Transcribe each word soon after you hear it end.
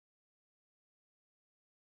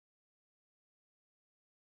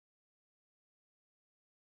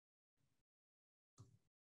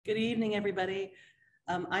Good evening, everybody.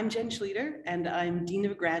 I'm Jen Schlueter, and I'm Dean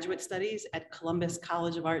of Graduate Studies at Columbus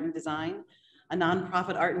College of Art and Design, a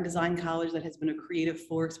nonprofit art and design college that has been a creative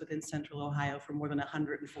force within Central Ohio for more than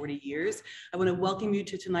 140 years. I want to welcome you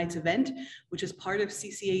to tonight's event, which is part of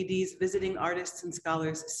CCAD's Visiting Artists and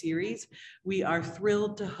Scholars series. We are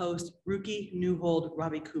thrilled to host Ruki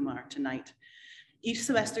Neuhold-Ravikumar tonight. Each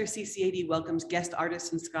semester, CCAD welcomes guest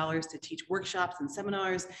artists and scholars to teach workshops and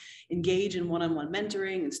seminars, engage in one-on-one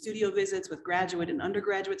mentoring and studio visits with graduate and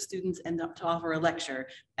undergraduate students, and to offer a lecture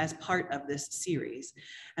as part of this series.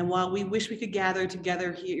 And while we wish we could gather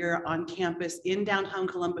together here on campus in downtown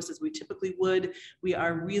Columbus as we typically would, we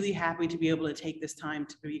are really happy to be able to take this time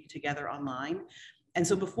to be together online. And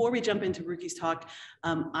so before we jump into Ruki's talk,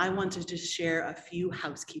 I want to just share a few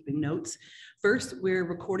housekeeping notes. First, we're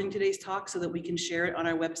recording today's talk so that we can share it on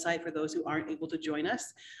our website for those who aren't able to join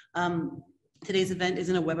us. Today's event is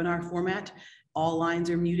in a webinar format. All lines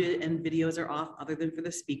are muted and videos are off other than for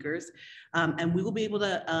the speakers. And we will be able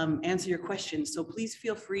to answer your questions. So please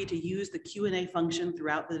feel free to use the Q&A function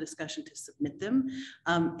throughout the discussion to submit them.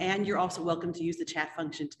 And you're also welcome to use the chat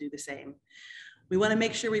function to do the same. We want to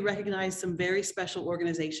make sure we recognize some very special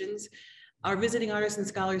organizations. Our Visiting Artists and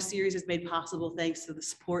Scholars series is made possible thanks to the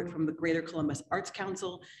support from the Greater Columbus Arts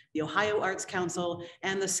Council, the Ohio Arts Council,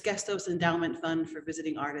 and the Skestos Endowment Fund for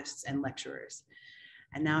Visiting Artists and Lecturers.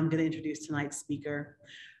 And now I'm going to introduce tonight's speaker.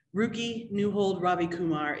 Ruki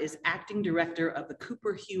Neuhold-Ravikumar is acting director of the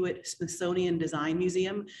Cooper Hewitt Smithsonian Design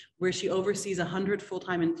Museum, where she oversees 100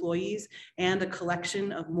 full-time employees and a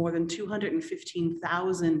collection of more than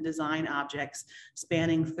 215,000 design objects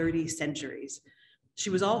spanning 30 centuries. She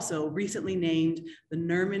was also recently named the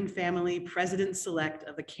Nerman Family President-Select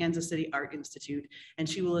of the Kansas City Art Institute, and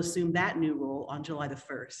she will assume that new role on July the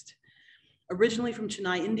 1st. Originally from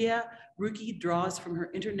Chennai, India, Ruki draws from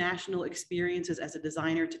her international experiences as a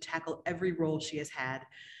designer to tackle every role she has had.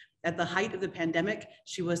 At the height of the pandemic,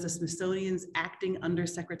 she was the Smithsonian's acting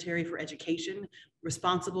undersecretary for education,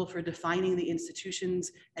 responsible for defining the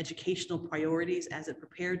institution's educational priorities as it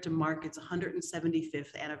prepared to mark its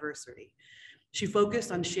 175th anniversary. She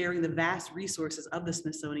focused on sharing the vast resources of the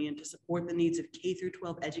Smithsonian to support the needs of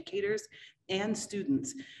K-12 educators and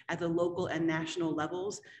students at the local and national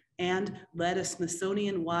levels, and led a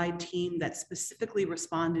Smithsonian-wide team that specifically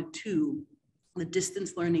responded to the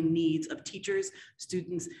distance learning needs of teachers,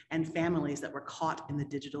 students, and families that were caught in the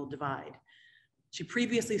digital divide. She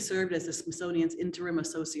previously served as the Smithsonian's interim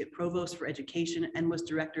associate provost for education and was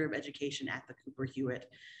director of education at the Cooper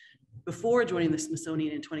Hewitt. Before joining the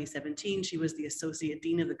Smithsonian in 2017, she was the Associate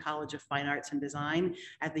Dean of the College of Fine Arts and Design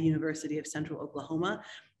at the University of Central Oklahoma,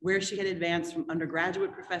 where she had advanced from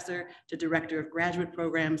undergraduate professor to director of graduate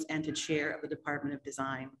programs and to chair of the Department of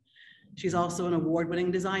Design. She's also an award-winning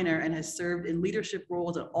designer and has served in leadership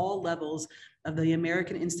roles at all levels of the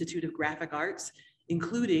American Institute of Graphic Arts,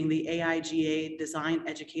 including the AIGA Design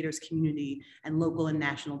Educators Community and local and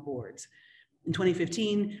national boards. In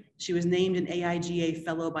 2015, she was named an AIGA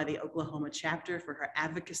Fellow by the Oklahoma chapter for her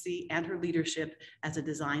advocacy and her leadership as a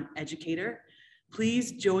design educator.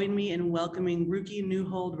 Please join me in welcoming Ruki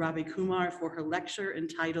Neuhold-Ravikumar for her lecture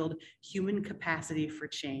entitled Human Capacity for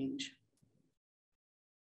Change.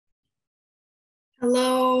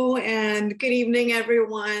 Hello and good evening,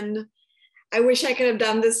 everyone. I wish I could have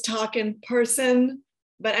done this talk in person,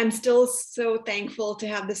 but I'm still so thankful to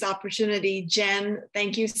have this opportunity. Jen,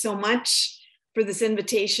 thank you so much for this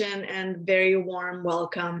invitation and very warm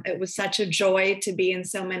welcome. It was such a joy to be in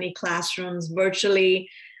so many classrooms virtually,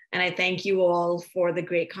 and I thank you all for the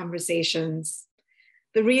great conversations.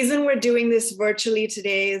 The reason we're doing this virtually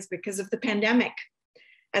today is because of the pandemic.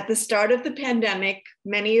 At the start of the pandemic,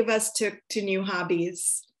 many of us took to new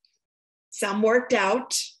hobbies. Some worked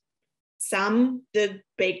out, some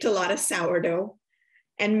baked a lot of sourdough,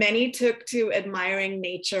 and many took to admiring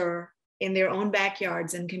nature in their own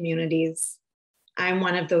backyards and communities. I'm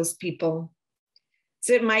one of those people.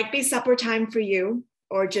 So it might be supper time for you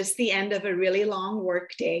or just the end of a really long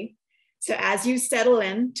work day. So as you settle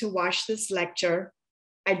in to watch this lecture,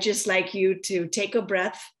 I'd just like you to take a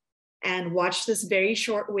breath and watch this very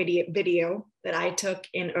short video that I took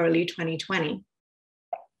in early 2020.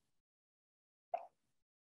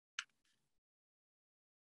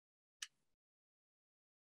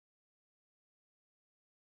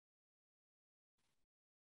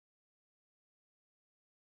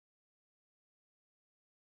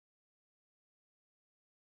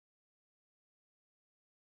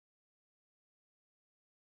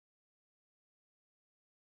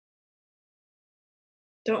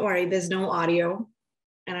 Don't worry, there's no audio,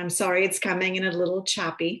 and I'm sorry it's coming in a little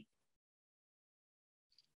choppy.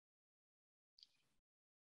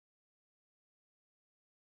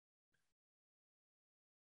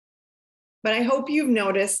 But I hope you've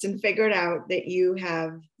noticed and figured out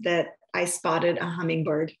that I spotted a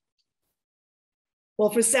hummingbird. Well,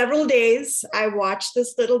 for several days, I watched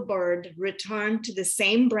this little bird return to the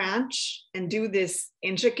same branch and do this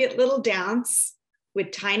intricate little dance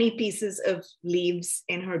with tiny pieces of leaves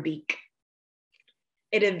in her beak.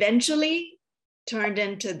 It eventually turned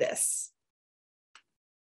into this.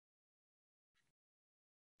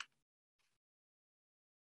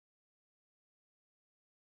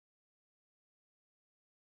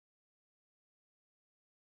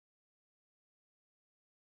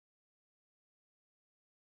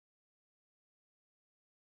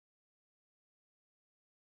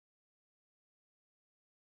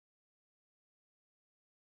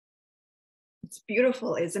 It's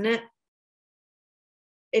beautiful, isn't it?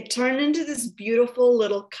 It turned into this beautiful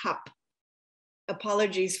little cup.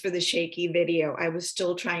 Apologies for the shaky video. I was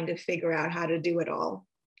still trying to figure out how to do it all.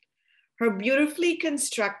 Her beautifully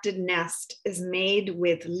constructed nest is made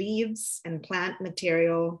with leaves and plant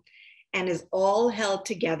material and is all held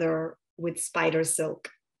together with spider silk.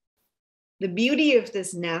 The beauty of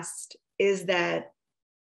this nest is that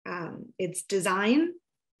its design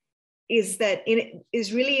is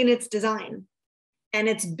really in its design, and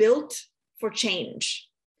it's built for change.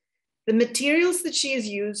 The materials that she has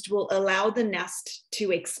used will allow the nest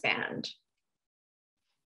to expand.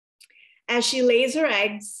 As she lays her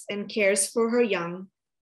eggs and cares for her young,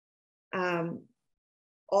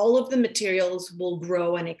 all of the materials will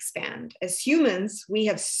grow and expand. As humans, we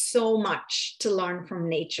have so much to learn from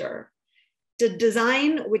nature, to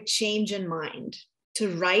design with change in mind, to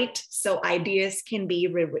write so ideas can be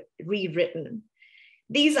rewritten.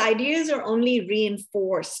 These ideas are only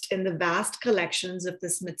reinforced in the vast collections of the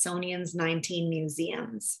Smithsonian's 19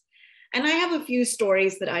 museums. And I have a few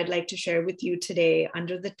stories that I'd like to share with you today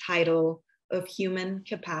under the title of Human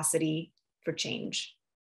Capacity for Change.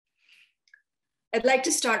 I'd like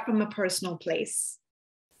to start from a personal place.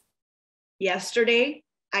 Yesterday,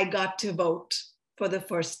 I got to vote for the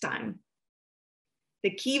first time. The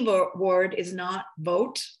key word is not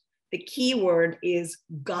vote. The key word is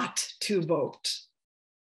got to vote.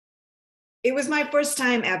 It was my first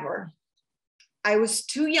time ever. I was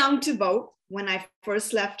too young to vote when I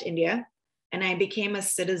first left India, and I became a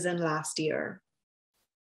citizen last year.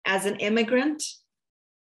 As an immigrant,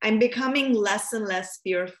 I'm becoming less and less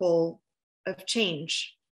fearful of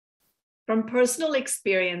change. From personal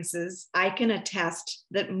experiences, I can attest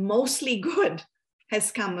that mostly good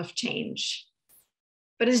has come of change.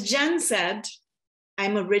 But as Jen said,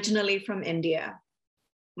 I'm originally from India.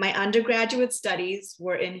 My undergraduate studies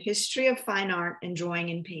were in history of fine art and drawing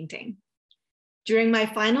and painting. During my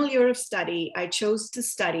final year of study, I chose to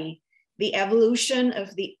study the evolution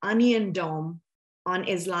of the onion dome on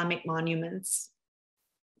Islamic monuments.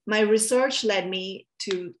 My research led me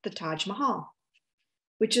to the Taj Mahal,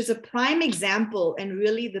 which is a prime example and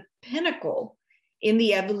really the pinnacle in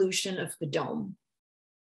the evolution of the dome.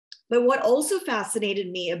 But what also fascinated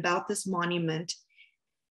me about this monument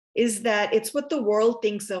is that it's what the world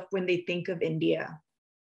thinks of when they think of India.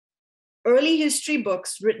 Early history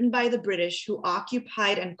books written by the British who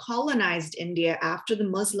occupied and colonized India after the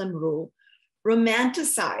Muslim rule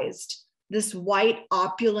romanticized this white,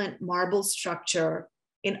 opulent marble structure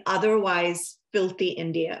in otherwise filthy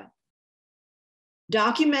India.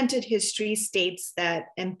 Documented history states that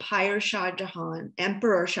Emperor Shah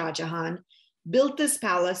Jahan built this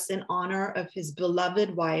palace in honor of his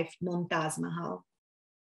beloved wife, Mumtaz Mahal.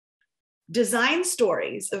 Design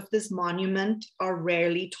stories of this monument are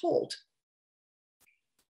rarely told.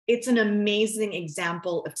 It's an amazing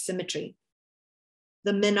example of symmetry.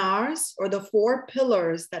 The minars, or the 4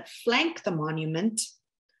 pillars that flank the monument,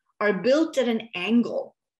 are built at an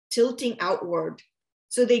angle, tilting outward,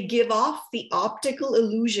 so they give off the optical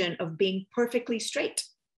illusion of being perfectly straight.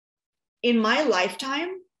 In my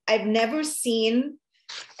lifetime, I've never seen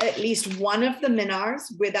at least one of the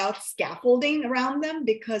minars without scaffolding around them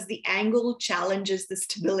because the angle challenges the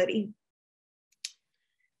stability.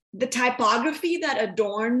 The typography that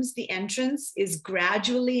adorns the entrance is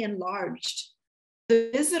gradually enlarged. The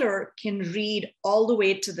visitor can read all the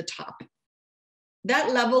way to the top.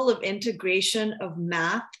 That level of integration of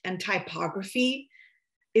math and typography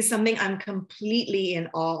is something I'm completely in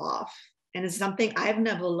awe of, and is something I've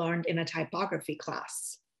never learned in a typography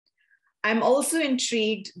class. I'm also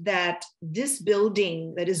intrigued that this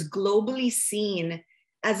building that is globally seen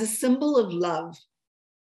as a symbol of love,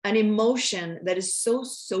 an emotion that is so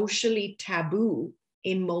socially taboo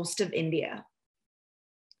in most of India.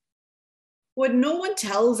 What no one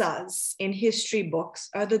tells us in history books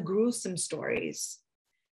are the gruesome stories.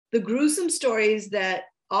 The gruesome stories that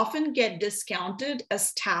often get discounted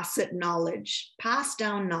as tacit knowledge, passed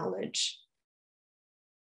down knowledge.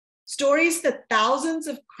 Stories that thousands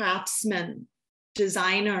of craftsmen,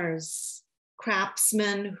 designers,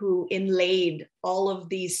 craftsmen who inlaid all of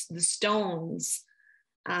the stones,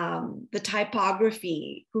 the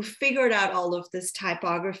typography, who figured out all of this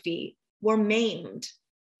typography, were maimed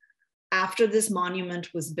after this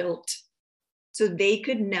monument was built. So they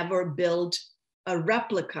could never build a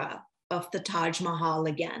replica of the Taj Mahal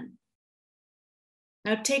again.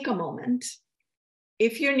 Now take a moment.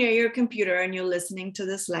 If you're near your computer and you're listening to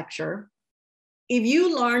this lecture, if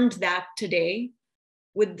you learned that today,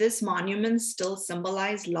 would this monument still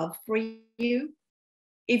symbolize love for you?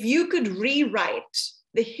 If you could rewrite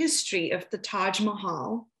the history of the Taj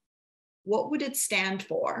Mahal, what would it stand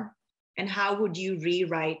for? And how would you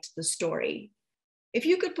rewrite the story? If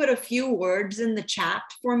you could put a few words in the chat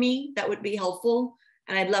for me, that would be helpful.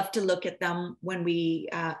 And I'd love to look at them when we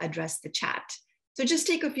address the chat. So just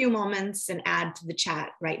take a few moments and add to the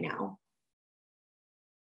chat right now.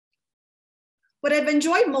 What I've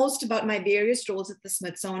enjoyed most about my various roles at the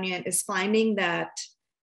Smithsonian is finding that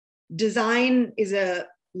design is a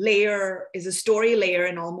story layer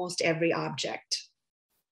in almost every object.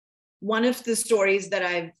 One of the stories that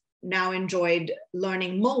I've now enjoyed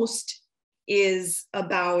learning most is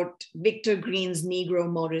about Victor Green's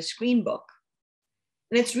Negro Motorist Green Book.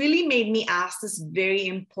 And it's really made me ask this very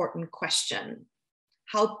important question.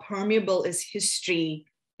 How permeable is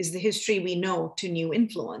the history we know to new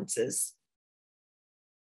influences?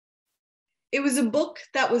 It was a book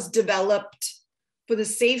that was developed for the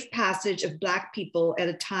safe passage of Black people at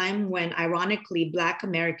a time when, ironically, Black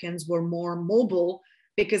Americans were more mobile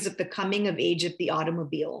because of the coming of age of the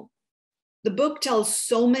automobile. The book tells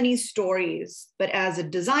so many stories, but as a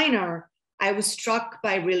designer, I was struck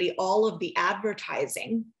by really all of the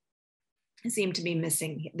advertising. I seem to be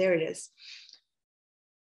missing, there it is.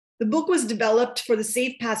 The book was developed for the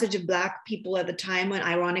safe passage of Black people at the time when,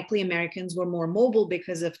 ironically, Americans were more mobile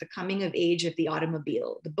because of the coming of age of the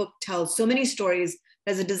automobile. The book tells so many stories.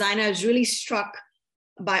 As a designer, I was really struck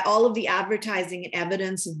by all of the advertising and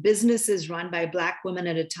evidence of businesses run by Black women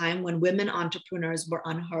at a time when women entrepreneurs were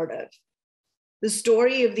unheard of. The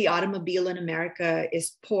story of the automobile in America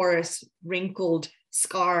is porous, wrinkled,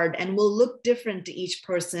 scarred, and will look different to each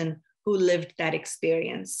person who lived that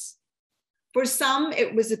experience. For some,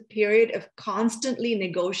 it was a period of constantly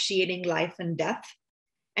negotiating life and death.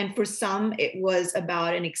 And for some, it was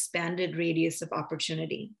about an expanded radius of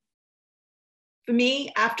opportunity. For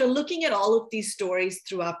me, after looking at all of these stories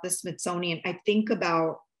throughout the Smithsonian, I think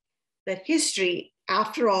about that history,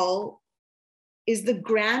 after all, is the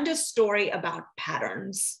grandest story about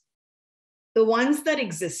patterns, the ones that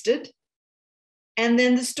existed, and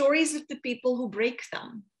then the stories of the people who break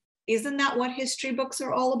them. Isn't that what history books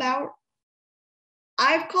are all about?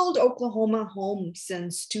 I've called Oklahoma home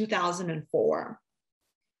since 2004.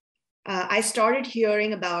 I started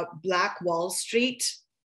hearing about Black Wall Street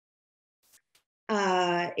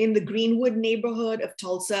in the Greenwood neighborhood of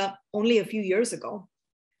Tulsa only a few years ago.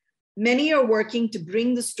 Many are working to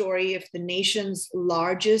bring the story of the nation's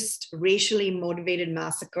largest racially motivated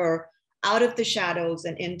massacre out of the shadows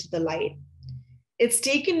and into the light. It's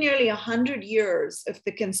taken nearly 100 years of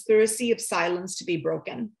the conspiracy of silence to be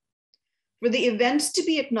broken, for the event to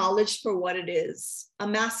be acknowledged for what it is, a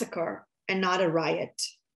massacre and not a riot.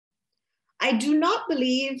 I do not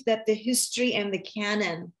believe that the history and the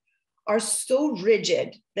canon are so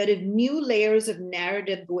rigid that if new layers of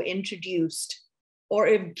narrative were introduced, or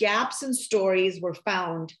if gaps in stories were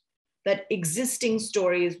found, that existing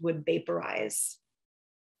stories would vaporize.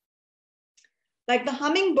 Like the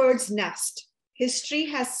hummingbird's nest, history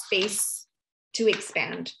has space to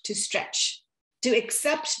expand, to stretch, to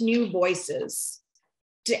accept new voices,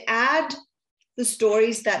 to add the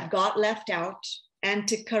stories that got left out, and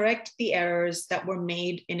to correct the errors that were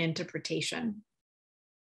made in interpretation.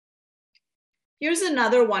 Here's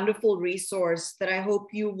another wonderful resource that I hope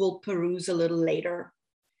you will peruse a little later.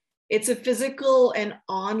 It's a physical and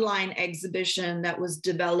online exhibition that was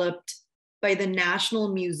developed by the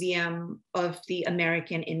National Museum of the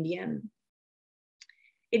American Indian.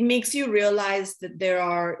 It makes you realize that there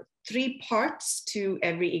are 3 parts to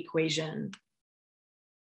every equation,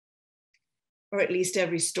 or at least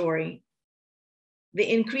every story: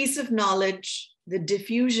 the increase of knowledge, the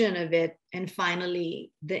diffusion of it, and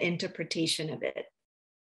finally, the interpretation of it.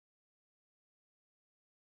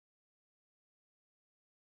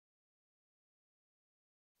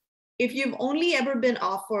 If you've only ever been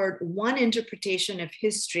offered one interpretation of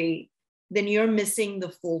history, then you're missing the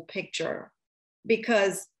full picture.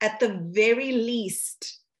 Because at the very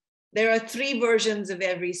least, There are three versions of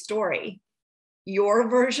every story: your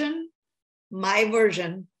version, my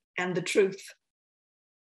version, and the truth.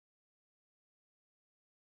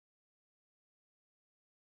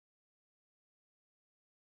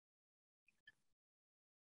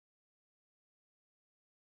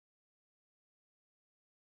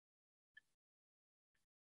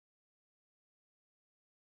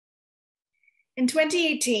 In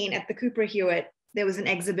 2018, at the Cooper Hewitt, there was an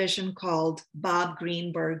exhibition called Bob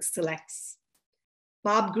Greenberg Selects.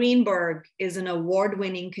 Bob Greenberg is an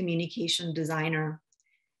award-winning communication designer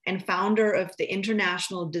and founder of the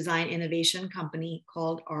international design innovation company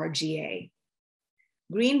called RGA.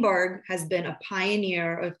 Greenberg has been a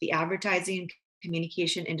pioneer of the advertising and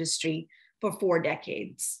communication industry for 4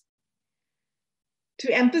 decades.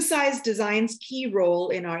 To emphasize design's key role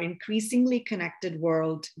in our increasingly connected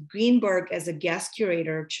world, Greenberg, as a guest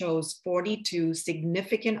curator, chose 42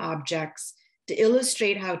 significant objects to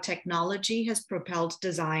illustrate how technology has propelled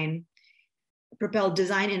design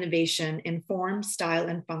innovation in form, style,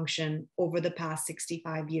 and function over the past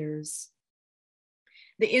 65 years.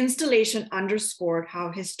 The installation underscored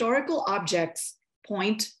how historical objects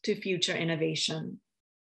point to future innovation.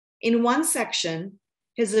 In one section,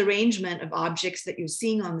 his arrangement of objects that you're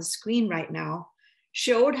seeing on the screen right now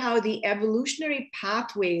showed how the evolutionary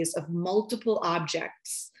pathways of multiple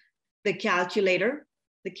objects, the calculator,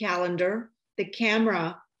 the calendar, the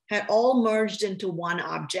camera, had all merged into one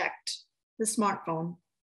object, the smartphone.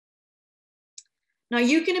 Now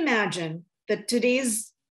you can imagine that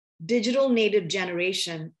today's digital native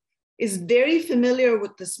generation is very familiar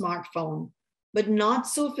with the smartphone, but not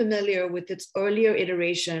so familiar with its earlier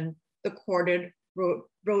iteration, the corded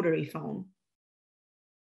rotary phone.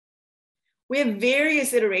 We have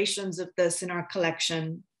various iterations of this in our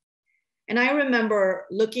collection. And I remember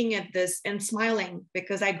looking at this and smiling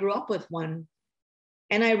because I grew up with one.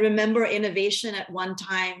 And I remember innovation at one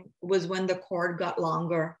time was when the cord got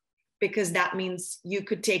longer, because that means you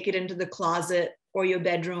could take it into the closet or your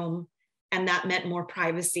bedroom, and that meant more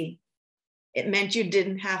privacy. It meant you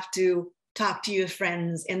didn't have to talk to your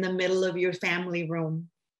friends in the middle of your family room.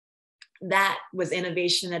 That was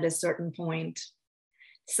innovation at a certain point.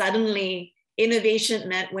 Suddenly, innovation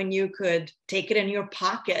meant when you could take it in your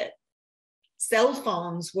pocket. Cell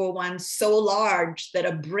phones were once so large that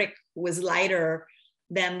a brick was lighter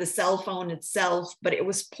than the cell phone itself, but it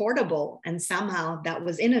was portable, and somehow that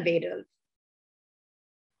was innovative.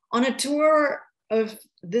 On a tour of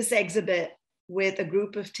this exhibit with a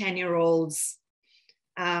group of 10-year-olds,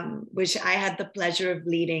 which I had the pleasure of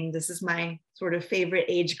leading. This is my sort of favorite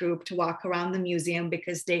age group to walk around the museum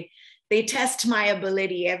because they test my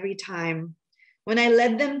ability every time. When I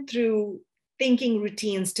led them through thinking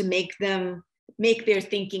routines to make their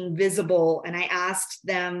thinking visible, and I asked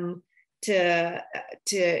them to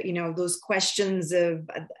those questions of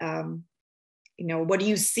what do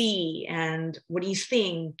you see and what do you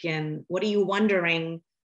think and what are you wondering?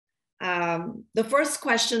 The first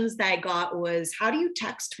questions that I got was, how do you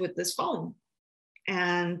text with this phone?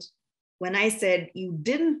 And when I said, you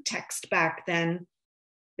didn't text back then,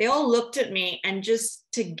 they all looked at me and just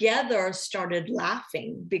together started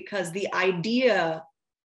laughing, because the idea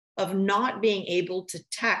of not being able to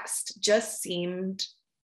text just seemed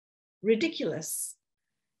ridiculous.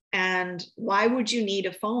 And why would you need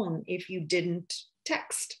a phone if you didn't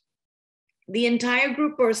text? The entire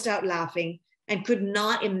group burst out laughing and could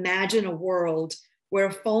not imagine a world where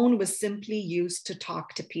a phone was simply used to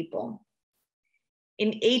talk to people. In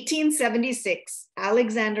 1876,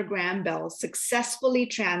 Alexander Graham Bell successfully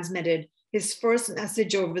transmitted his first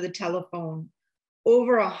message over the telephone.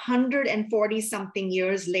 Over 140-something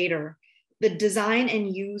years later, the design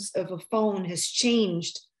and use of a phone has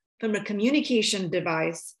changed from a communication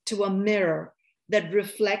device to a mirror that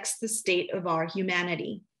reflects the state of our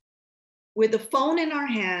humanity. With a phone in our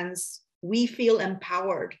hands, we feel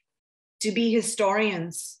empowered to be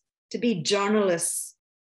historians, to be journalists,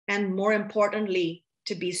 and more importantly,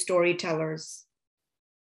 to be storytellers.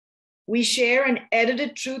 We share an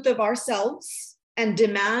edited truth of ourselves and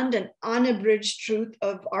demand an unabridged truth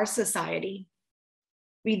of our society.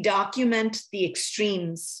 We document the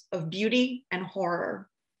extremes of beauty and horror.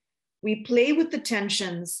 We play with the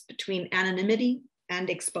tensions between anonymity and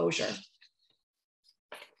exposure.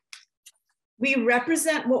 We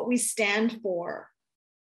represent what we stand for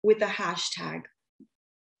with a hashtag.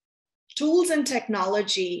 Tools and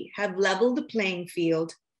technology have leveled the playing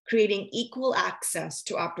field, creating equal access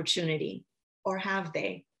to opportunity, or have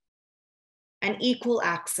they? And equal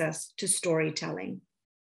access to storytelling.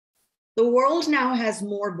 The world now has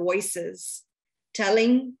more voices,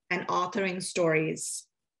 telling and authoring stories,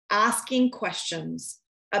 asking questions,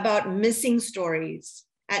 about missing stories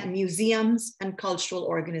at museums and cultural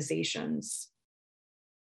organizations.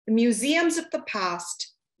 The museums of the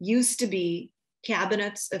past used to be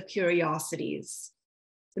cabinets of curiosities.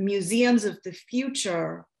 The museums of the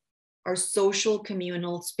future are social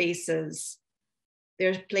communal spaces.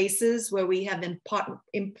 They're places where we have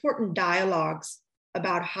important dialogues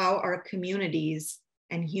about how our communities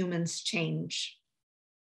and humans change.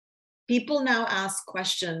 People now ask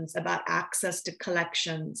questions about access to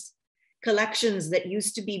collections that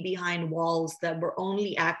used to be behind walls that were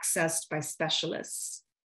only accessed by specialists.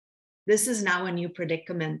 This is now a new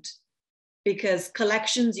predicament because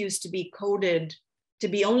collections used to be coded to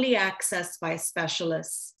be only accessed by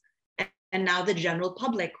specialists, and now the general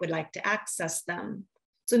public would like to access them.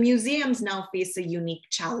 So museums now face a unique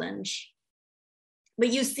challenge. But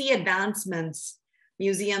you see advancements.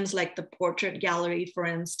 Museums like the Portrait Gallery, for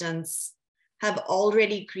instance, have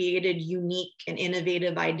already created unique and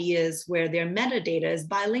innovative ideas where their metadata is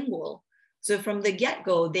bilingual. So from the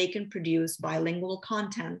get-go, they can produce bilingual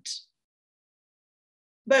content.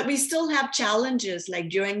 But we still have challenges. Like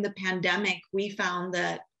during the pandemic, we found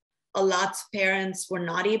that a lot of parents were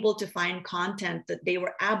not able to find content that they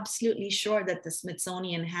were absolutely sure that the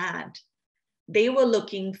Smithsonian had. They were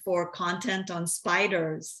looking for content on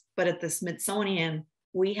spiders, but at the Smithsonian,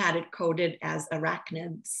 we had it coded as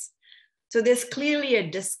arachnids. So there's clearly a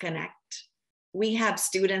disconnect. We have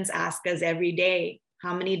students ask us every day,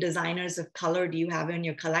 how many designers of color do you have in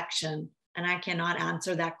your collection? And I cannot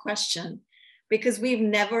answer that question because we've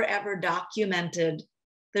never ever documented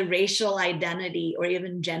the racial identity or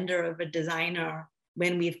even gender of a designer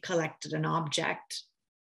when we've collected an object.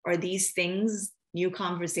 Are these things new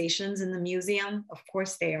conversations in the museum? Of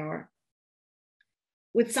course they are.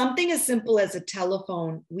 With something as simple as a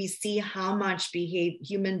telephone, we see how much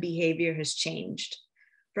human behavior has changed,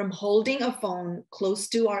 from holding a phone close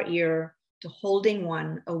to our ear to holding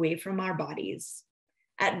one away from our bodies.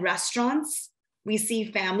 At restaurants, we see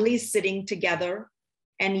families sitting together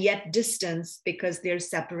and yet distance because they're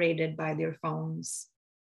separated by their phones.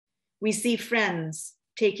 We see friends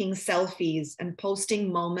taking selfies and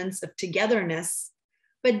posting moments of togetherness,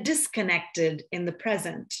 but disconnected in the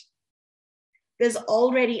present. There's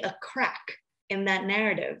already a crack in that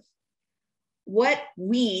narrative. What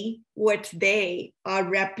they are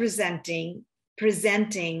representing,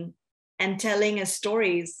 presenting, and telling as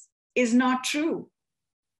stories is not true.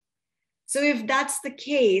 So if that's the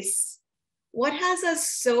case, what has us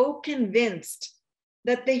so convinced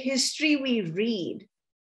that the history we read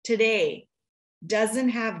today doesn't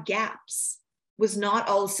have gaps, was not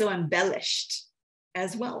also embellished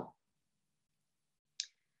as well?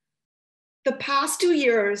 The past 2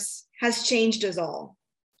 years has changed us all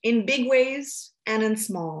in big ways and in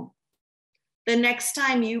small. The next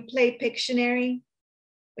time you play Pictionary,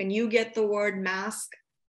 when you get the word mask,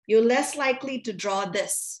 you're less likely to draw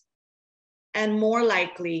this and more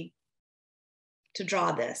likely to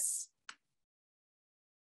draw this.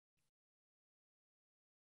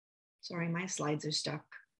 Sorry, my slides are stuck.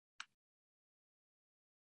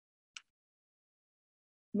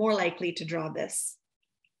 More likely to draw this.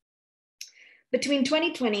 Between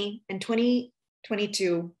 2020 and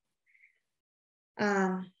 2022,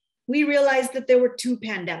 we realized that there were two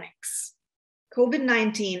pandemics,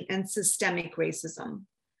 COVID-19 and systemic racism.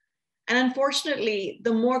 And unfortunately,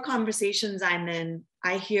 the more conversations I'm in,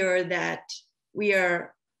 I hear that we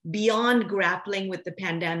are beyond grappling with the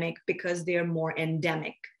pandemic because they're more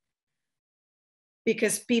endemic.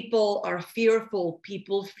 Because people are fearful,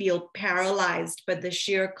 people feel paralyzed by the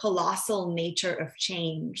sheer colossal nature of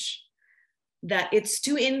change, that it's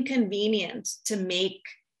too inconvenient to make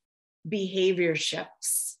behavior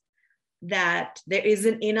shifts, that there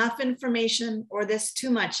isn't enough information or there's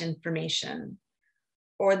too much information,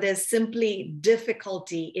 or there's simply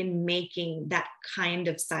difficulty in making that kind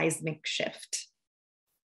of seismic shift.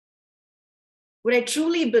 What I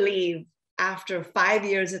truly believe after 5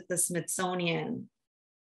 years at the Smithsonian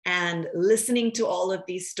and listening to all of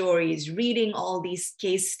these stories, reading all these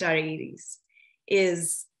case studies,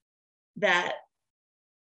 is that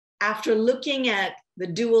after looking at the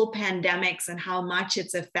dual pandemics and how much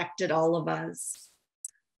it's affected all of us,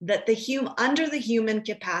 that under the human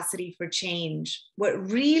capacity for change,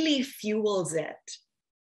 what really fuels it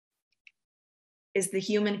is the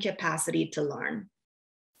human capacity to learn.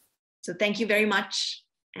 So thank you very much.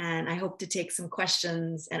 And I hope to take some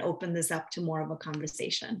questions and open this up to more of a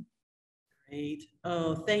conversation. Great.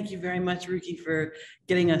 Oh, thank you very much, Ruki, for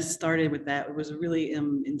getting us started with that. It was a really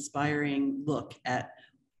inspiring look at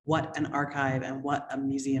what an archive and what a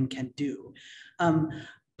museum can do.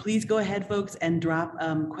 please go ahead, folks, and drop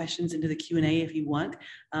questions into the Q&A if you want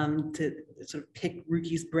to sort of pick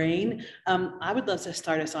Ruki's brain. I would love to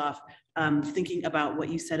start us off thinking about what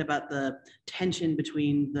you said about the tension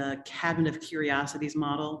between the cabinet of curiosities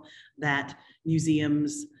model that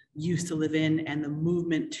museums used to live in and the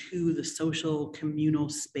movement to the social communal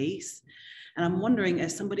space. And I'm wondering,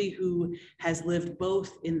 as somebody who has lived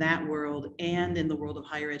both in that world and in the world of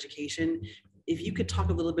higher education, if you could talk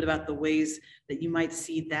a little bit about the ways that you might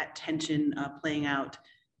see that tension playing out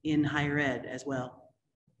in higher ed as well.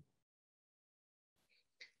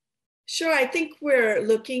 Sure, I think we're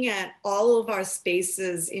looking at all of our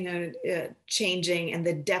spaces, changing, and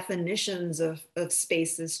the definitions of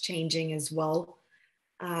spaces changing as well.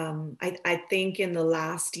 I think in the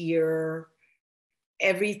last year,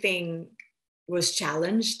 everything was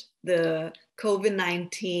challenged. The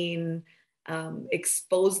COVID-19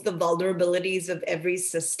 exposed the vulnerabilities of every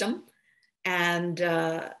system, and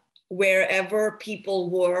wherever people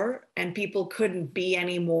were and people couldn't be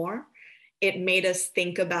anymore, it made us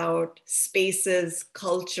think about spaces,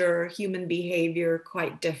 culture, human behavior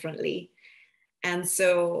quite differently. And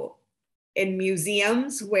so in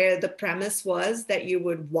museums, where the premise was that you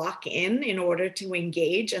would walk in order to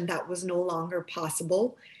engage, and that was no longer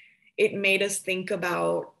possible, it made us think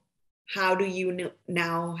about, how do you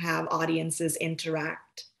now have audiences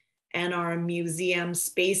interact? And are museum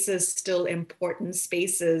spaces still important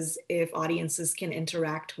spaces if audiences can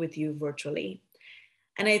interact with you virtually?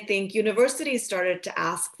 And I think universities started to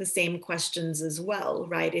ask the same questions as well,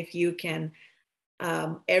 right? If you can,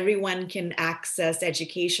 everyone can access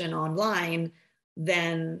education online,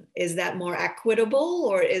 then is that more equitable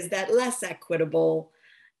or is that less equitable?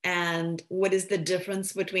 And what is the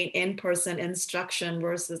difference between in-person instruction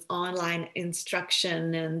versus online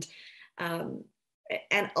instruction?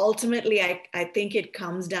 And ultimately, I think it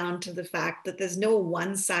comes down to the fact that there's no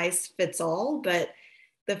one size fits all, but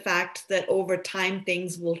the fact that over time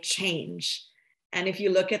things will change. And if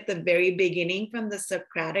you look at the very beginning, from the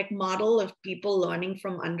Socratic model of people learning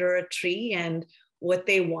from under a tree and what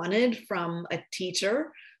they wanted from a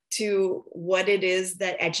teacher, to what it is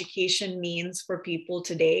that education means for people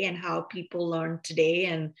today and how people learn today.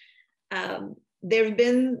 And there have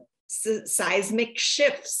been seismic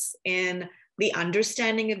shifts in the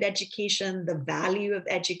understanding of education, the value of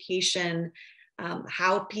education,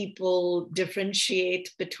 how people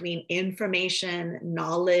differentiate between information,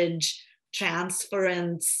 knowledge,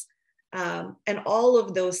 transference, and all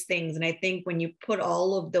of those things. And I think when you put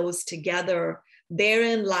all of those together,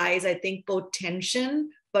 therein lies, I think, both tension,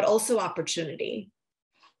 but also opportunity.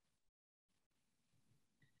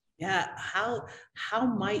 Yeah, how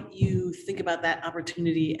might you think about that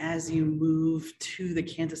opportunity as you move to the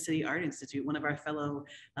Kansas City Art Institute, one of our fellow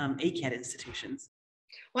ACAD institutions?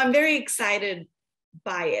 Well, I'm very excited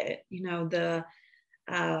by it.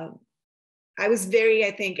 I was very,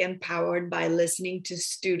 I think, empowered by listening to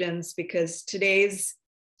students, because today's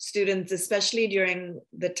students, especially during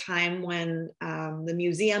the time when the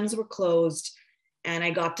museums were closed, and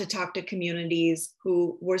I got to talk to communities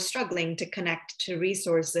who were struggling to connect to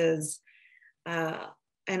resources. And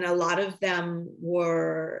a lot of them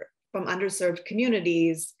were from underserved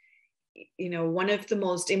communities. One of the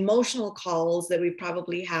most emotional calls that we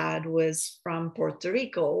probably had was from Puerto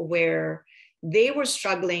Rico, where they were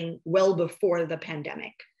struggling well before the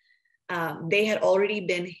pandemic. They had already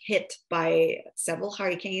been hit by several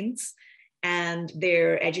hurricanes, and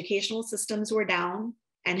their educational systems were down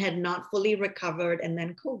and had not fully recovered, and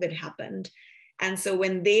then COVID happened. And so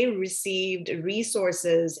when they received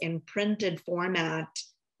resources in printed format,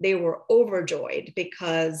 they were overjoyed,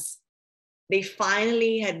 because they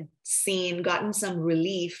finally had gotten some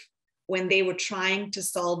relief when they were trying to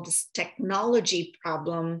solve this technology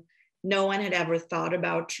problem. No one had ever thought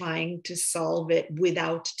about trying to solve it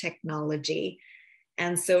without technology.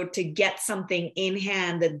 And so to get something in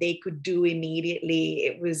hand that they could do immediately,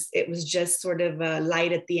 it was just sort of a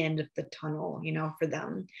light at the end of the tunnel, for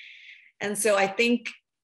them. And so I think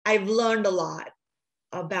I've learned a lot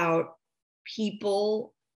about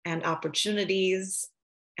people and opportunities,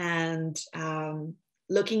 and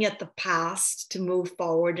looking at the past to move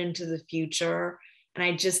forward into the future. And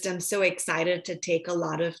I just am so excited to take a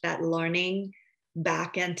lot of that learning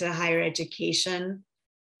back into higher education.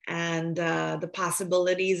 And the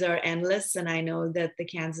possibilities are endless. And I know that the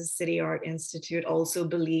Kansas City Art Institute also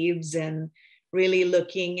believes in really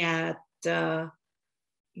looking at the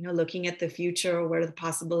future, where the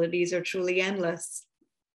possibilities are truly endless.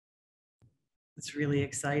 It's really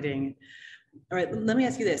exciting. All right, let me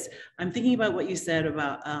ask you this. I'm thinking about what you said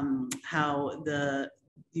about how the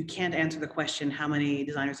you can't answer the question how many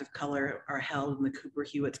designers of color are held in the Cooper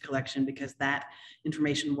Hewitt's collection because that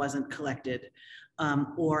information wasn't collected,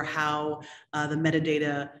 or how the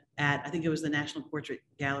metadata at, I think it was the National Portrait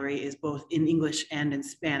Gallery, is both in English and in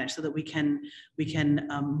Spanish, so that we can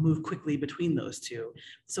move quickly between those two.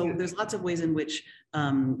 So there's lots of ways in which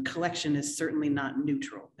collection is certainly not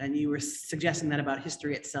neutral. And you were suggesting that about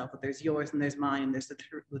history itself, that there's yours and there's mine and there's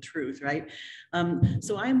the truth, right?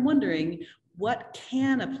 So I'm wondering, what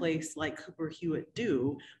can a place like Cooper Hewitt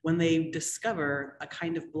do when they discover a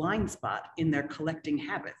kind of blind spot in their collecting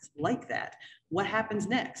habits like that? What happens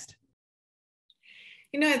next?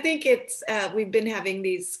 You know, I think it's, we've been having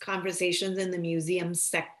these conversations in the museum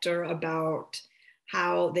sector about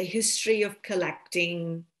how the history of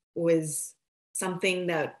collecting was something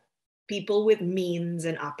that people with means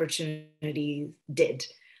and opportunities did,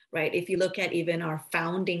 right? If you look at even our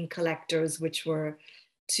founding collectors, which were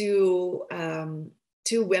two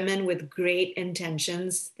women with great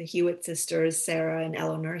intentions, the Hewitt sisters, Sarah and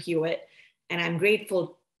Eleanor Hewitt. And I'm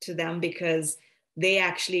grateful to them because they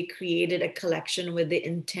actually created a collection with the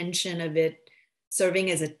intention of it serving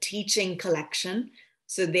as a teaching collection.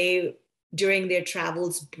 So they, during their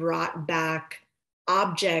travels, brought back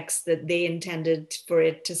objects that they intended for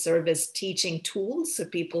it to serve as teaching tools so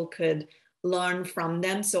people could learn from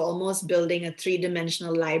them. So almost building a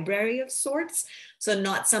three-dimensional library of sorts. So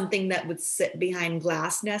not something that would sit behind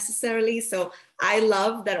glass necessarily. So I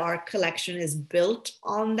love that our collection is built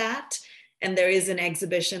on that. And there is an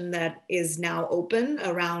exhibition that is now open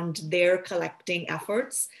around their collecting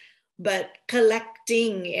efforts. But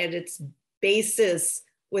collecting at its basis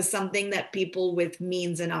was something that people with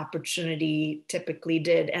means and opportunity typically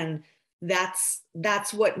did. And that's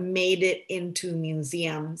what made it into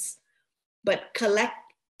museums. But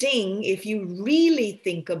collecting, if you really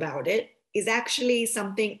think about it, is actually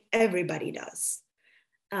something everybody does.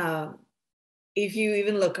 If you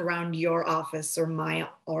even look around your office or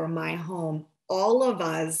my home, all of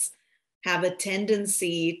us have a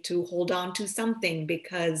tendency to hold on to something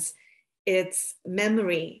because it's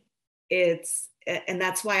memory. And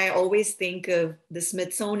that's why I always think of the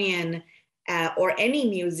Smithsonian or any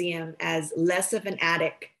museum as less of an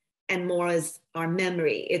attic and more as our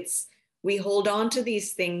memory. We hold on to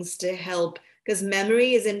these things to help, because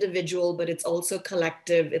memory is individual, but it's also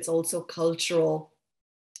collective, it's also cultural.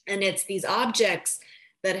 And it's these objects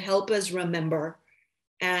that help us remember.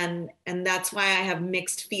 And that's why I have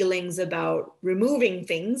mixed feelings about removing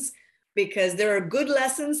things, because there are good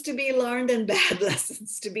lessons to be learned and bad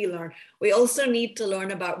lessons to be learned. We also need to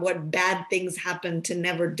learn about what bad things happen to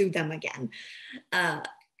never do them again.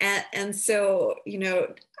 And so, you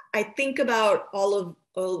know, I think about all of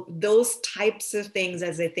those types of things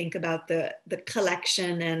as I think about the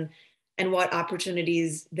collection and what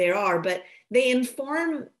opportunities there are, but they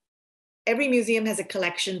inform. Every museum has a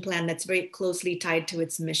collection plan that's very closely tied to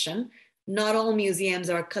its mission. Not all museums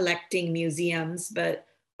are collecting museums, but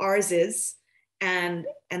ours is. And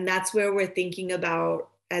that's where we're thinking about,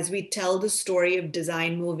 as we tell the story of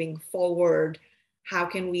design moving forward, how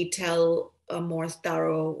can we tell a more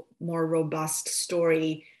thorough, more robust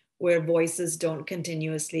story where voices don't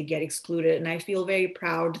continuously get excluded. And I feel very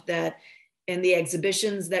proud that in the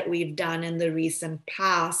exhibitions that we've done in the recent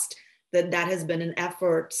past, that has been an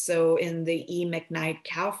effort. So in the E. McKnight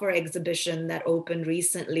Kaufer exhibition that opened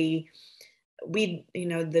recently,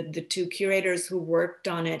 the two curators who worked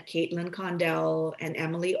on it, Caitlin Condell and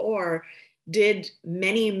Emily Orr, did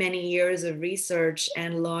many, many years of research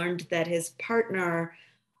and learned that his partner,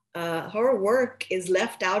 her work is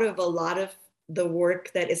left out of a lot of the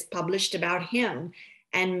work that is published about him,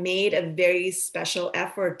 and made a very special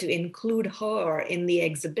effort to include her in the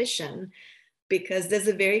exhibition because there's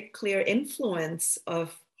a very clear influence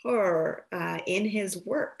of her in his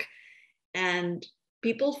work. And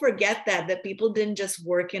people forget that people didn't just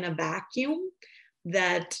work in a vacuum,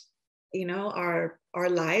 that, you know, our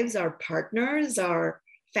lives, our partners, our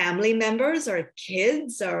family members, our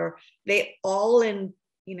kids, they all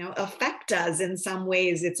affect us in some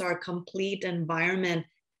ways. It's our complete environment.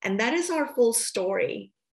 And that is our full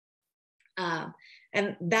story.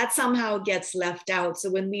 And that somehow gets left out. So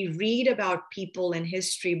when we read about people in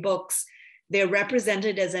history books, they're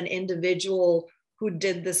represented as an individual who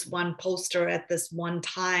did this one poster at this one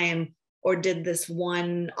time, or did this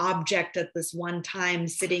one object at this one time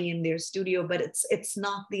sitting in their studio, but it's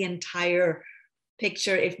not the entire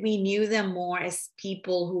picture. If we knew them more as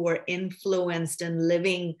people who were influenced and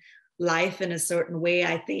living life in a certain way,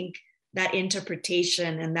 I think that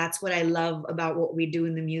interpretation, and that's what I love about what we do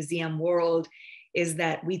in the museum world, is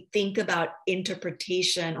that we think about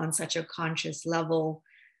interpretation on such a conscious level,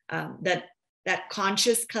 that that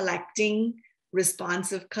conscious collecting,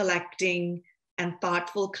 responsive collecting, and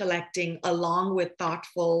thoughtful collecting, along with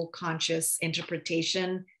thoughtful, conscious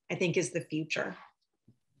interpretation, I think is the future.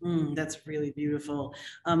 That's really beautiful.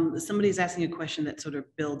 Somebody's asking a question that sort of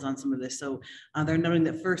builds on some of this. So they're noting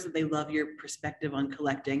that first that they love your perspective on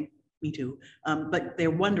collecting. Me too. But they're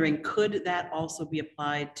wondering, could that also be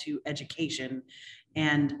applied to education,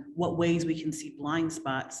 and what ways we can see blind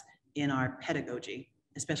spots in our pedagogy,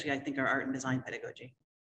 especially I think our art and design pedagogy?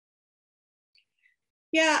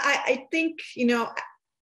 Yeah, I think, you know,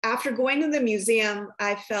 after going to the museum,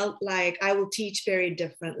 I felt like I will teach very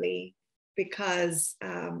differently, because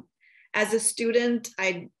as a student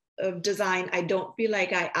of design, I don't feel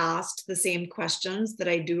like I asked the same questions that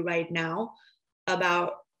I do right now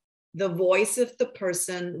about the voice of the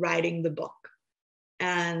person writing the book,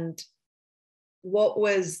 and what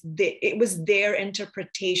was it was their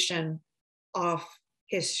interpretation of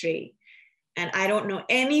history. And I don't know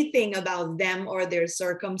anything about them or their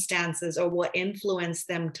circumstances or what influenced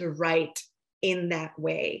them to write in that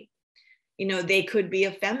way. You know, they could be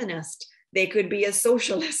a feminist, they could be a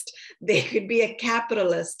socialist, they could be a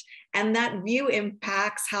capitalist, and that view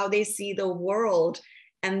impacts how they see the world.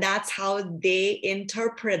 And that's how they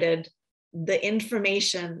interpreted the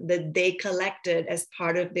information that they collected as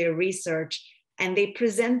part of their research. And they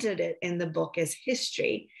presented it in the book as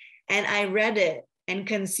history. And I read it and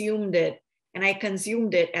consumed it, and I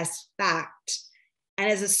consumed it as fact. And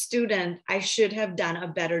as a student, I should have done a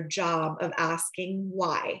better job of asking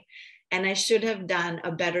why. And I should have done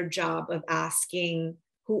a better job of asking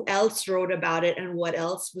who else wrote about it and what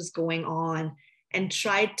else was going on, and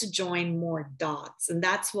tried to join more dots. And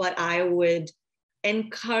that's what I would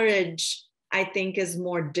encourage, I think, is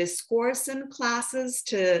more discourse in classes,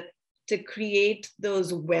 to create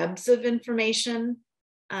those webs of information,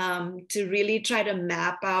 to really try to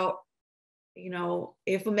map out, you know,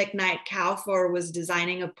 if a McKnight Kauffer was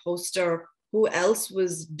designing a poster, who else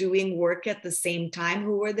was doing work at the same time?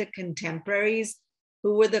 Who were the contemporaries?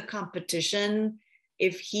 Who were the competition?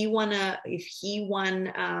 If he won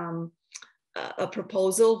a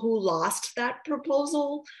proposal, who lost that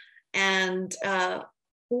proposal? And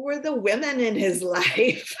who were the women in his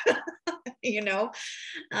life? You know,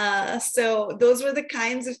 so those were the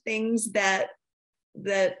kinds of things that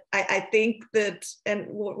I think that, and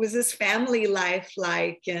what was his family life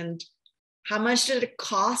like, and how much did it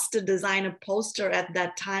cost to design a poster at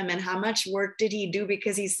that time, and how much work did he do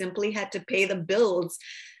because he simply had to pay the bills?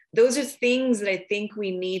 Those are things that I think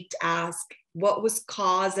we need to ask. What was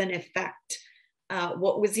cause and effect?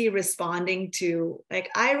 What was he responding to? Like,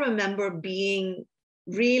 I remember being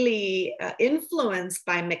really influenced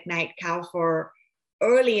by McKnight Kauffer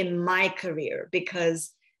early in my career,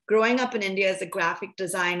 because growing up in India as a graphic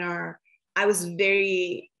designer, I was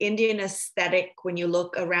very Indian aesthetic. When you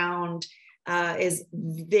look around, is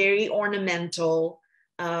very ornamental,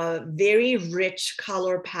 very rich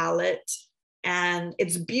color palette, and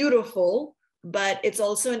it's beautiful, but it's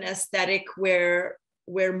also an aesthetic where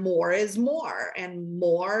more is more, and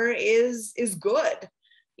more is good,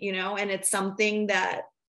 you know. And it's something that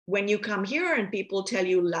when you come here and people tell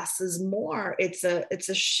you less is more, it's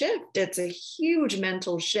a shift. It's a huge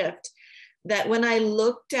mental shift. That when I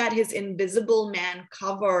looked at his Invisible Man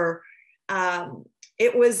cover,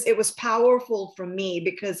 it was powerful for me,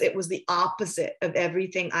 because it was the opposite of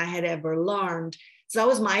everything I had ever learned. So that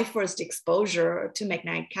was my first exposure to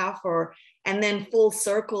McKnight Kauffer. And then full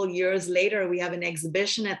circle, years later, we have an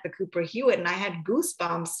exhibition at the Cooper Hewitt, and I had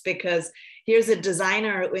goosebumps, because here's a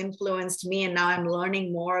designer who influenced me, and now I'm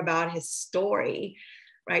learning more about his story,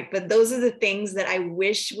 right? But those are the things that I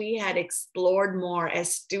wish we had explored more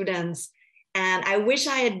as students. And I wish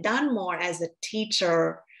I had done more as a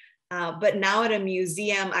teacher. But now at a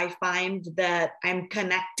museum, I find that I'm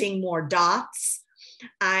connecting more dots.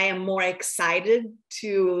 I am more excited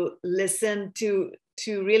to listen to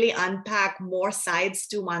really unpack more sides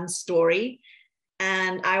to one story.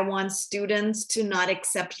 And I want students to not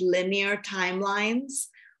accept linear timelines,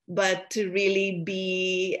 but to really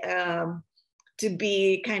be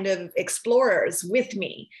kind of explorers with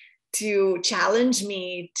me, to challenge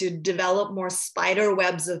me to develop more spider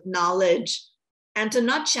webs of knowledge, and to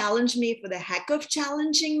not challenge me for the heck of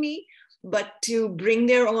challenging me, but to bring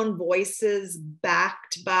their own voices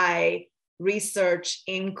backed by research,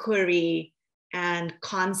 inquiry, and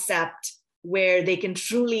concept, where they can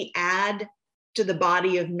truly add to the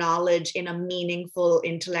body of knowledge in a meaningful,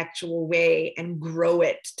 intellectual way, and grow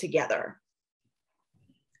it together.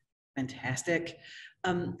 Fantastic.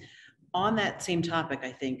 on that same topic,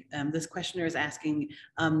 I think, this questioner is asking,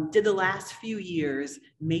 did the last few years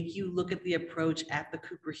make you look at the approach at the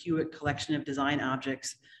Cooper Hewitt collection of design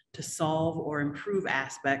objects to solve or improve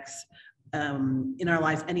aspects in our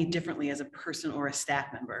lives any differently as a person or a staff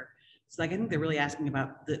member? So like, I think they're really asking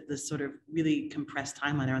about the sort of really compressed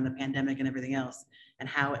timeline around the pandemic and everything else, and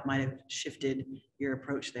how it might have shifted your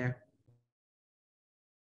approach there.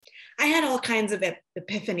 I had all kinds of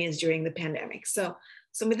epiphanies during the pandemic. So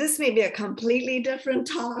this may be a completely different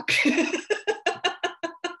talk.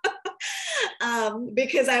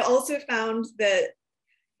 Because I also found that,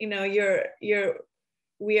 you know,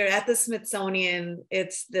 we are at the Smithsonian.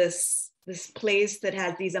 It's this place that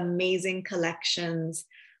has these amazing collections.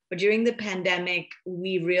 But during the pandemic,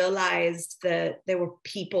 we realized that there were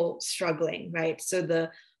people struggling, right? So the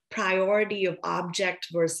priority of object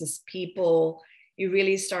versus people, you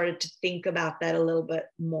really started to think about that a little bit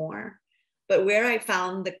more. But where I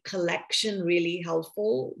found the collection really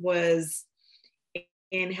helpful was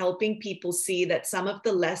in helping people see that some of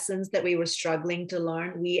the lessons that we were struggling to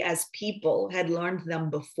learn, we as people had learned them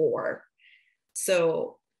before.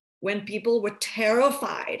 So when people were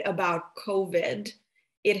terrified about COVID,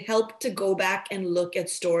 it helped to go back and look at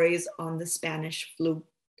stories on the Spanish flu.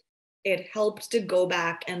 It helped to go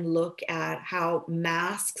back and look at how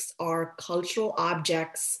masks are cultural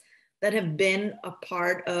objects that have been a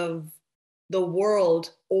part of the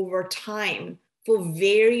world over time for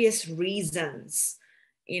various reasons.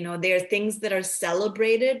 You know, there are things that are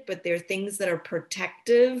celebrated, but there are things that are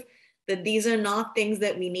protective, that these are not things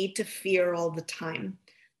that we need to fear all the time,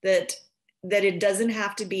 that it doesn't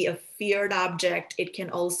have to be a feared object. It can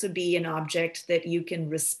also be an object that you can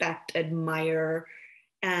respect, admire.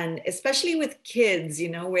 And especially with kids, you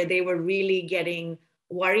know, where they were really getting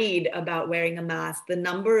worried about wearing a mask, the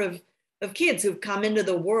number of kids who've come into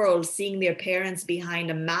the world seeing their parents behind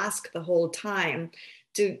a mask the whole time,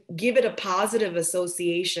 to give it a positive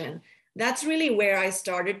association. That's really where I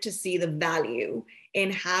started to see the value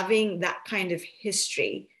in having that kind of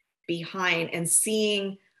history behind, and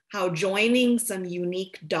seeing how joining some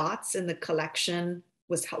unique dots in the collection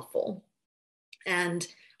was helpful, and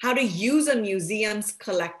how to use a museum's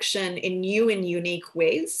collection in new and unique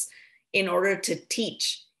ways in order to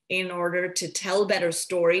teach, in order to tell better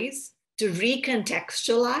stories, to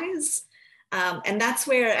recontextualize. And that's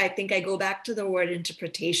where I think I go back to the word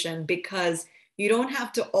interpretation, because you don't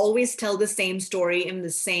have to always tell the same story in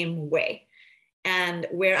the same way. And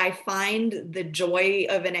where I find the joy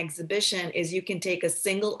of an exhibition is you can take a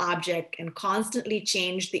single object and constantly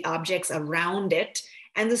change the objects around it,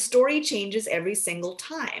 and the story changes every single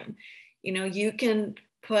time. You know, you can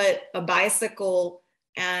put a bicycle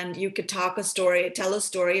and you could tell a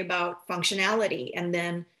story about functionality, and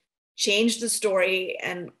then change the story,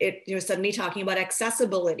 and you're suddenly talking about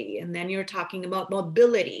accessibility, and then you're talking about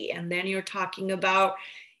mobility, and then you're talking about,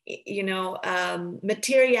 you know,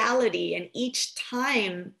 materiality, and each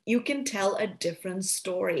time you can tell a different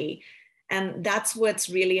story. And that's what's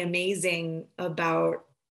really amazing about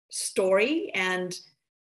story and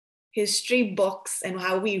history books, and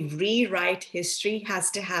how we rewrite history has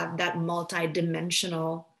to have that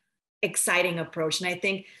multi-dimensional, exciting approach. And I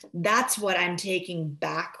think that's what I'm taking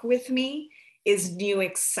back with me, is new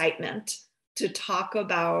excitement to talk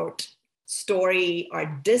about story, our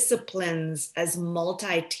disciplines as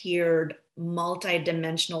multi-tiered,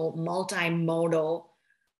 multi-dimensional, multimodal,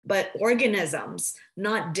 but organisms,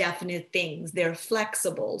 not definite things. They're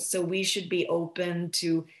flexible. So we should be open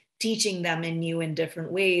to teaching them in new and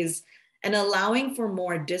different ways, and allowing for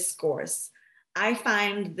more discourse. I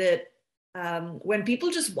find that when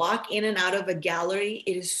people just walk in and out of a gallery,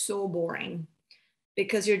 it is so boring,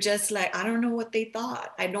 because you're just like, I don't know what they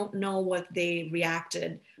thought. I don't know what they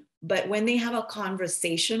reacted. But when they have a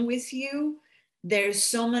conversation with you, there's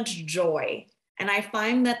so much joy. And I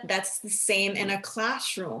find that that's the same in a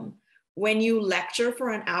classroom. When you lecture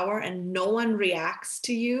for an hour and no one reacts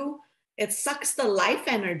to you, it sucks the life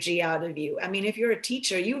energy out of you. I mean, if you're a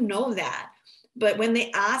teacher, you know that. But when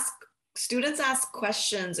students ask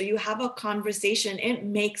questions, or you have a conversation, it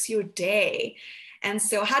makes your day. And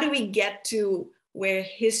so how do we get to where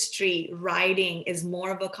history writing is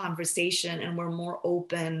more of a conversation, and we're more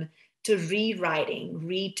open to rewriting,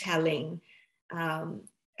 retelling?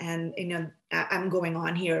 And, you know, I'm going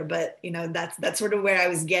on here, but, you know, that's sort of where I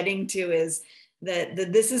was getting to, is that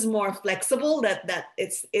this is more flexible, that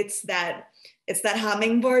it's that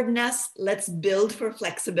hummingbird nest. Let's build for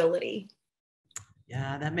flexibility.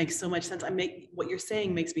 Yeah, that makes so much sense. What you're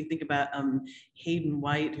saying makes me think about Hayden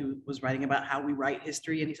White, who was writing about how we write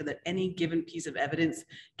history, and he said that any given piece of evidence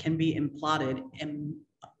can be imploded, and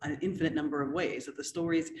an infinite number of ways, that the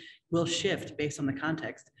stories will shift based on the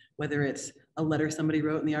context, whether it's a letter somebody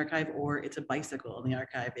wrote in the archive or it's a bicycle in the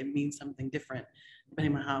archive. It means something different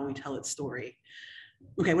depending on how we tell its story.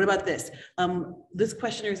 Okay, what about this? This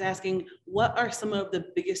questioner is asking, what are some of the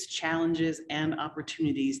biggest challenges and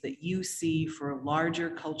opportunities that you see for larger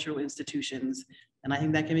cultural institutions? And I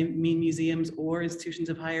think that can mean museums or institutions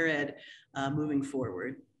of higher ed moving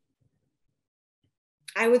forward.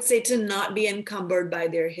 I would say to not be encumbered by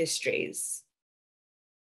their histories,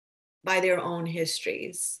 by their own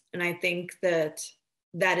histories. And I think that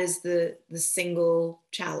that is the single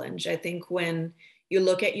challenge. I think when you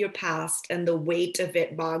look at your past and the weight of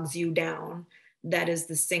it bogs you down, that is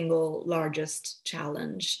the single largest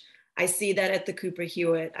challenge. I see that at the Cooper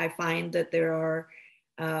Hewitt. I find that there are,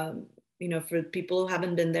 for people who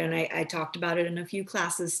haven't been there, and I talked about it in a few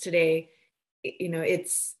classes today,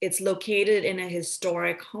 it's located in a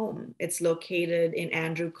historic home. It's located in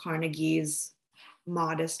Andrew Carnegie's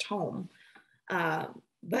modest home.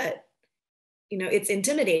 But it's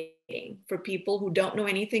intimidating for people who don't know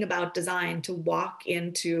anything about design to walk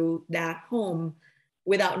into that home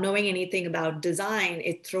without knowing anything about design.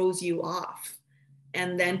 It throws you off.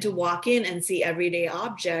 And then to walk in and see everyday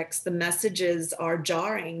objects, the messages are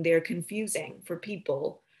jarring, they're confusing for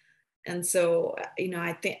people. And so,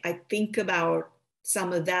 I think about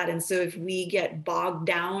some of that. And so if we get bogged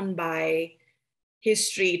down by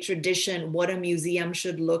history, tradition, what a museum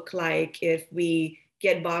should look like, if we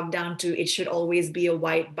get bogged down to it should always be a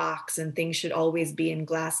white box and things should always be in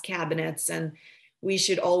glass cabinets and we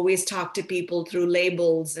should always talk to people through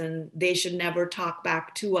labels and they should never talk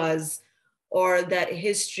back to us, or that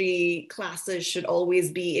history classes should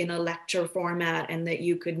always be in a lecture format and that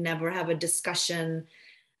you could never have a discussion,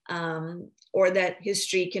 or that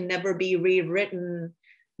history can never be rewritten,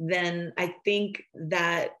 then I think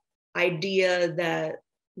that idea that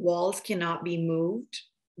walls cannot be moved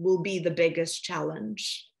will be the biggest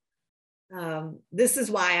challenge. This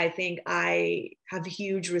is why I think I have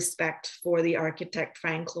huge respect for the architect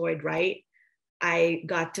Frank Lloyd Wright. I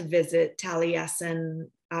got to visit Taliesin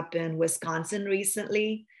up in Wisconsin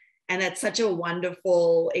recently, and that's such a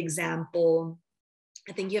wonderful example.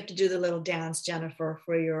 I think you have to do the little dance, Jennifer,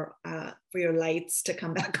 for your lights to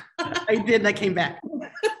come back on. I did, that came back.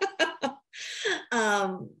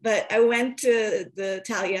 But I went to the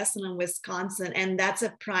Taliesin in Wisconsin, and that's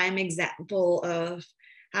a prime example of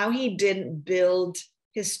how he didn't build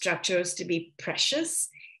his structures to be precious.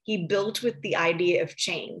 He built with the idea of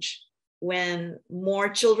change. When more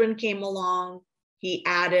children came along, he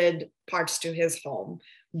added parts to his home,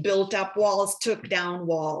 built up walls, took down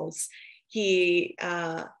walls. He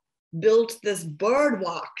built this bird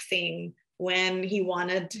walk thing when he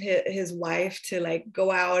wanted his wife to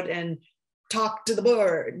go out and talk to the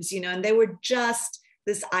birds, and they were just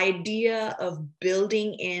this idea of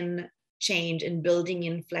building in change and building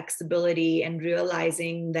in flexibility and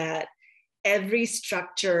realizing that every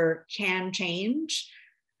structure can change.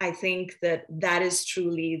 I think that is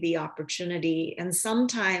truly the opportunity. And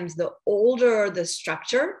sometimes the older the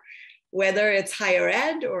structure, whether it's higher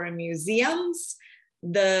ed or in museums,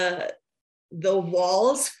 the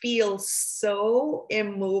walls feel so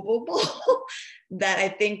immovable that I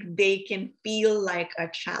think they can feel like a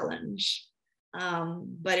challenge.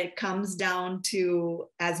 But it comes down to,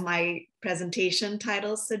 as my presentation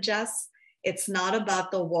title suggests, it's not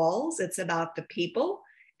about the walls, it's about the people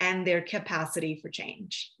and their capacity for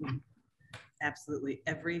change. Absolutely.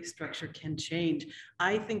 Every structure can change.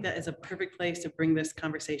 I think that is a perfect place to bring this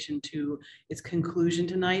conversation to its conclusion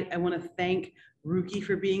tonight. I want to thank Ruki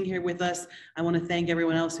for being here with us. I want to thank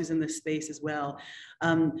everyone else who's in this space as well.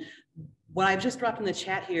 What I've just dropped in the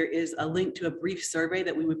chat here is a link to a brief survey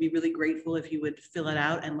that we would be really grateful if you would fill it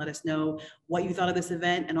out and let us know what you thought of this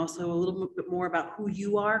event and also a little bit more about who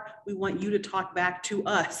you are. We want you to talk back to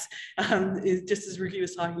us, just as Ruki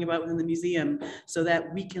was talking about within the museum, so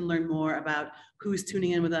that we can learn more about who's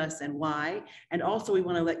tuning in with us and why. And also we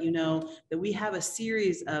want to let you know that we have a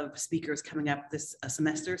series of speakers coming up this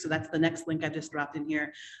semester. So that's the next link I've just dropped in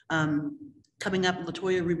here. Coming up,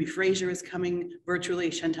 LaToya Ruby Frazier is coming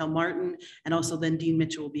virtually, Chantel Martin, and also then Dean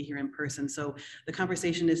Mitchell will be here in person. So the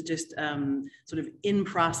conversation is just sort of in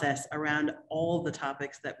process around all the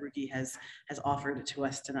topics that Ruki has offered to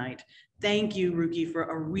us tonight. Thank you, Ruki, for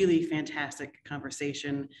a really fantastic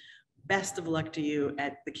conversation. Best of luck to you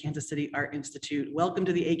at the Kansas City Art Institute. Welcome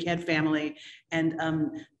to the ACAD family. And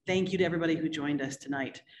thank you to everybody who joined us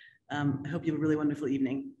tonight. I hope you have a really wonderful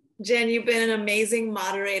evening. Jen, you've been an amazing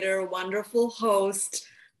moderator, wonderful host.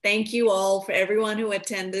 Thank you all for everyone who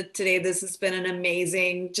attended today. This has been an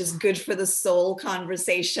amazing, just good for the soul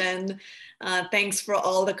conversation. Thanks for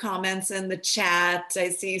all the comments in the chat. I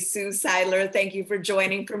see Sue Seidler. Thank you for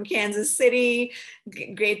joining from Kansas City.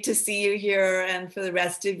 Great to see you here. And for the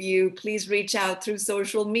rest of you, please reach out through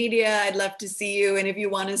social media. I'd love to see you. And if you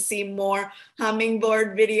want to see more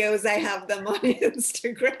hummingbird videos, I have them on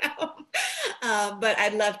Instagram. But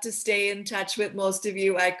I'd love to stay in touch with most of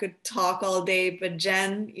you. I could talk all day, but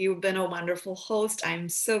Jen, you've been a wonderful host. I'm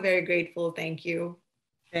so very grateful. Thank you.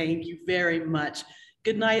 Thank you very much.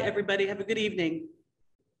 Good night, everybody. Have a good evening.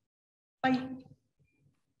 Bye.